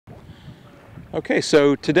Okay,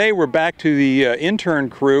 so today we're back to the intern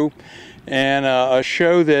crew and a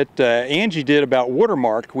show that Angie did about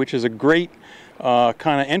Watermark, which is a great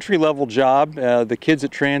kind of entry-level job. The kids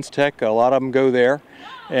at Trans Tech, a lot of them go there,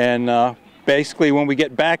 and basically when we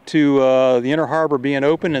get back to the Inner Harbor being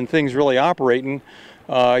open and things really operating,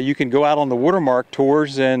 you can go out on the Watermark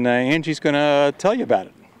tours, and Angie's going to tell you about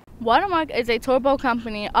it. Watermark is a tour boat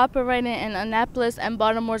company operating in Annapolis and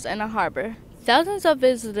Baltimore's Inner Harbor. Thousands of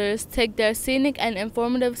visitors take their scenic and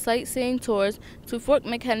informative sightseeing tours to Fort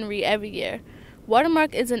McHenry every year.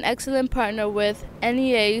 Watermark is an excellent partner with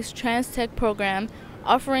NEA's Trans Tech program,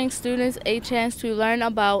 offering students a chance to learn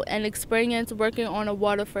about and experience working on the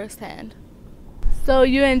water firsthand. So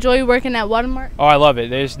you enjoy working at Watermark? Oh, I love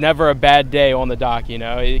it. There's never a bad day on the dock, you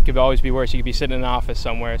know. It could always be worse. You could be sitting in an office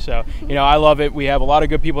somewhere. So, you know, I love it. We have a lot of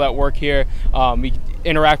good people that work here. We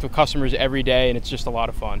interact with customers every day, and it's just a lot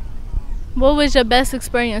of fun. What was your best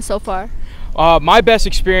experience so far? My best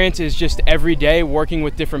experience is just every day working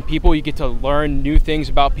with different people. You get to learn new things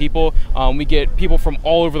about people. We get people from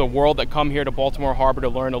all over the world that come here to Baltimore Harbor to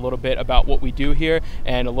learn a little bit about what we do here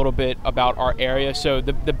and a little bit about our area. So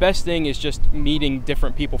the best thing is just meeting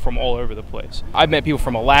different people from all over the place. I've met people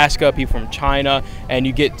from Alaska, people from China, and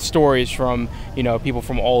you get stories from, you know, people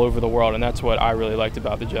from all over the world, and that's what I really liked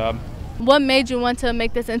about the job. What made you want to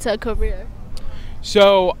make this into a career?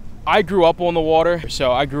 So I grew up on the water,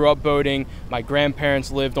 so I grew up boating. My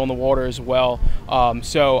grandparents lived on the water as well.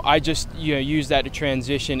 So I just used that to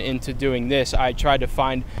transition into doing this. I tried to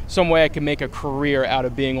find some way I could make a career out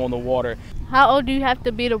of being on the water. How old do you have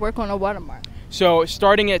to be to work on a Watermark? So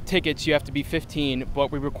starting at tickets, you have to be 15,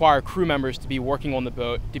 but we require crew members to be working on the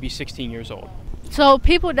boat to be 16 years old. So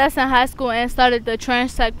people that's in high school and started the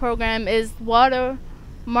Trans Tech program, is Watermark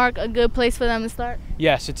a good place for them to start?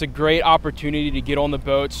 Yes, it's a great opportunity to get on the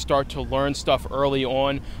boat, start to learn stuff early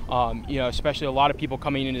on. You know, especially a lot of people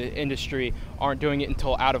coming into the industry aren't doing it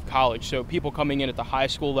until out of college. So people coming in at the high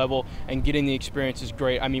school level and getting the experience is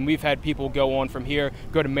great. I mean, we've had people go on from here,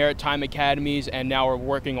 go to maritime academies, and now we're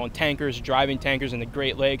working on tankers, driving tankers in the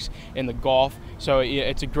Great Lakes, in the Gulf. So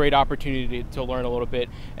it's a great opportunity to learn a little bit.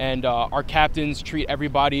 And our captains treat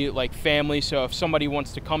everybody like family. So if somebody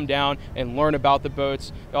wants to come down and learn about the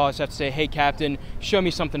boats, they always have to say, "Hey, Captain, show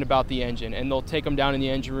me something about the engine," and they'll take them down in the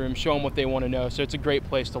engine room, show them what they want to know. So it's a great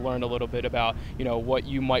place to learn a little bit about, you know, what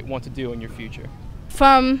you might want to do in your future.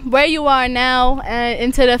 From where you are now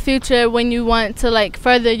into the future, when you want to like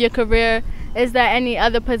further your career, is there any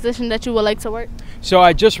other position that you would like to work? So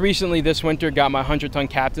I just recently this winter got my 100-ton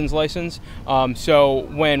captain's license. So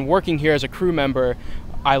when working here as a crew member,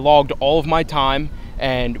 I logged all of my time.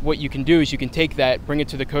 And what you can do is you can take that, bring it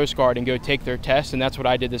to the Coast Guard, and go take their test, and that's what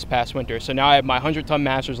I did this past winter. So now I have my 100-ton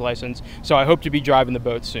master's license, so I hope to be driving the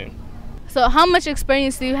boat soon. So how much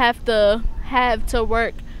experience do you have to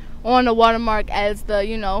work on the Watermark as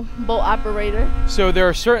the, boat operator? So there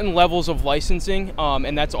are certain levels of licensing,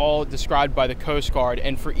 and that's all described by the Coast Guard,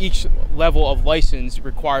 and for each level of license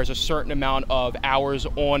requires a certain amount of hours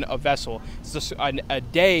on a vessel. A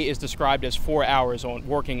day is described as 4 hours on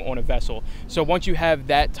working on a vessel. So once you have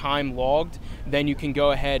that time logged, then you can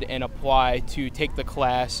go ahead and apply to take the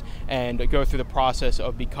class and go through the process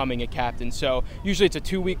of becoming a captain. So usually it's a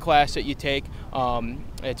 2-week class that you take.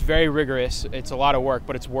 It's very rigorous. It's a lot of work,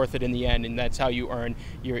 but it's worth it in the end, and that's how you earn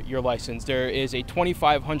your license. There is a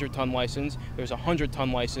 2,500-ton license, there's a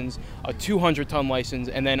 100-ton license, a 200-ton license,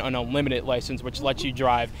 and then an unlimited license, which lets you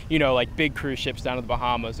drive, like big cruise ships down to the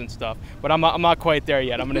Bahamas and stuff. But I'm not quite there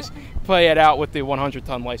yet. I'm going to play it out with the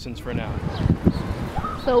 100-ton license for now.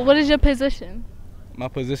 So what is your position? My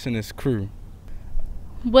position is crew.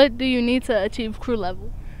 What do you need to achieve crew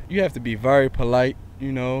level? You have to be very polite,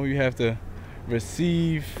 you have to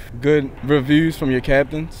receive good reviews from your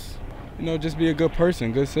captains. Just be a good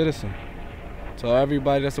person, good citizen to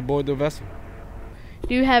everybody that's aboard the vessel.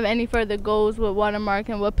 Do you have any further goals with Watermark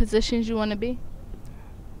and what positions you want to be?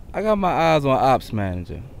 I got my eyes on ops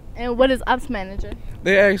manager. And what is ops manager?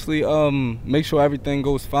 They actually make sure everything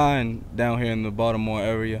goes fine down here in the Baltimore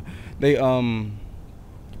area. They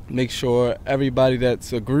make sure everybody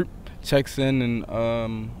that's a group checks in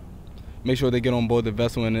and make sure they get on board the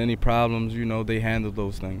vessel, and any problems, they handle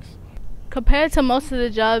those things. Compared to most of the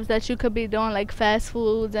jobs that you could be doing, like fast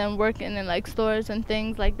foods and working in like stores and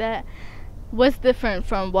things like that, what's different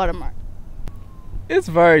from Watermark? It's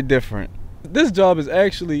very different. This job is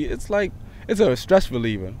actually, it's a stress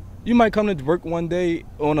reliever. You might come to work one day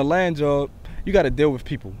on a land job, you got to deal with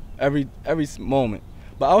people every moment.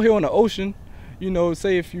 But out here on the ocean,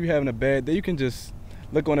 say if you're having a bad day, you can just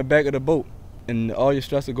look on the back of the boat and all your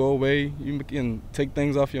stress will go away. You can take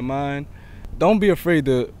things off your mind. Don't be afraid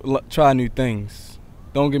to try new things.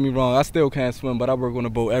 Don't get me wrong, I still can't swim, but I work on a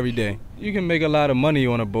boat every day. You can make a lot of money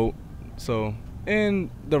on a boat. So,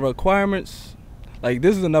 and the requirements, like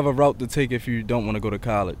this is another route to take if you don't want to go to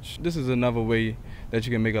college. This is another way that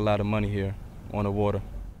you can make a lot of money here on the water.